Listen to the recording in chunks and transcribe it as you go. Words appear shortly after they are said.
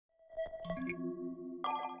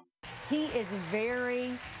He is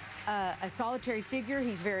very a solitary figure.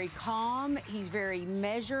 He's very calm. He's very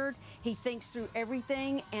measured. He thinks through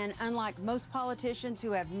everything. And unlike most politicians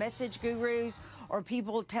who have message gurus or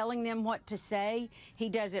people telling them what to say, he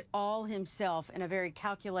does it all himself in a very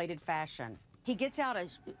calculated fashion. He gets out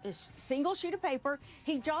a single sheet of paper.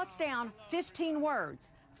 He jots down 15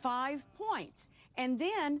 words, 5 points. And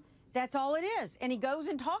then that's all it is. And he goes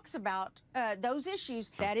and talks about those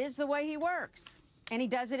issues. That is the way he works. And he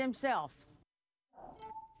does it himself.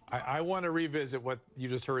 I want to revisit what you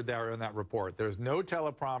just heard there in that report. There's no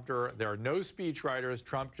teleprompter. There are no speechwriters.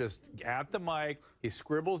 Trump just at the mic, he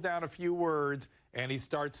scribbles down a few words, and he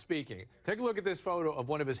starts speaking. Take a look at this photo of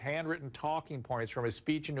one of his handwritten talking points from his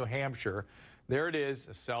speech in New Hampshire. There it is.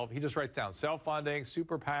 He just writes down self-funding,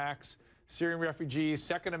 super PACs, Syrian refugees,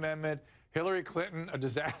 Second Amendment, Hillary Clinton, a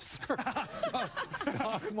disaster,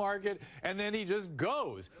 stock market, and then he just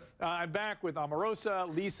goes. I'm back with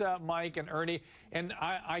Omarosa, Lisa, Mike, and Ernie, and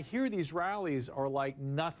I hear these rallies are like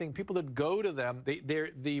nothing. People that go to them,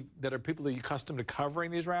 that are people that are accustomed to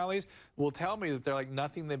covering these rallies, will tell me that they're like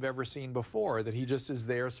nothing they've ever seen before, that he just is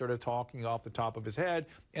there sort of talking off the top of his head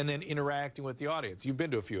and then interacting with the audience. You've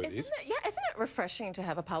been to a few of these. Isn't it refreshing to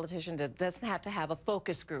have a politician that doesn't have to have a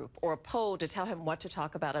focus group or a poll to tell him what to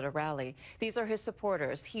talk about at a rally? These are his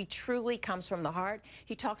supporters. He truly comes from the heart.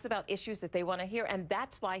 He talks about issues that they want to hear, and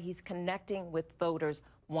that's why he's connecting with voters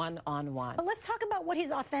one-on-one. But let's talk about what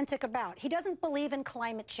he's authentic about. He doesn't believe in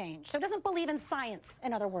climate change, so he doesn't believe in science,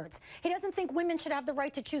 in other words. He doesn't think women should have the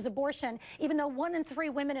right to choose abortion, even though 1 in 3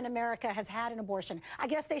 women in America has had an abortion. I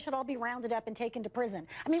guess they should all be rounded up and taken to prison.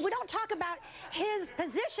 I mean, we don't talk about his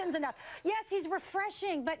positions enough. Yes, he's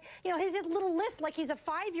refreshing, but, you know, his little list, like he's a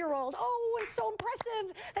 5-year-old. Oh, it's so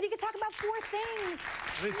impressive that he could talk about 4 things.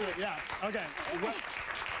 Lisa, yeah, okay.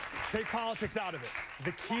 Take politics out of it.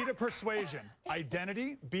 The key to persuasion: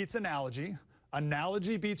 identity beats analogy,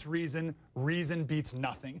 analogy beats reason, reason beats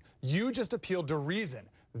nothing. You just appealed to reason.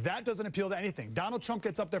 That doesn't appeal to anything. Donald Trump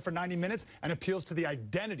gets up there for 90 minutes and appeals to the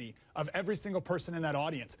identity of every single person in that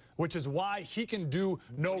audience, which is why he can do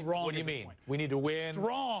no wrong. What do you mean? We need to win.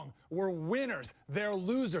 Strong. We're winners. They're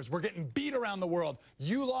losers. We're getting beat around the world.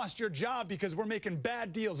 You lost your job because we're making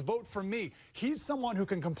bad deals. Vote for me. He's someone who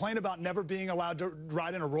can complain about never being allowed to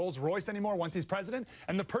ride in a Rolls Royce anymore once he's president.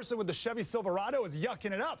 And the person with the Chevy Silverado is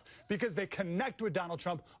yucking it up because they connect with Donald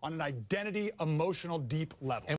Trump on an identity, emotional, deep level.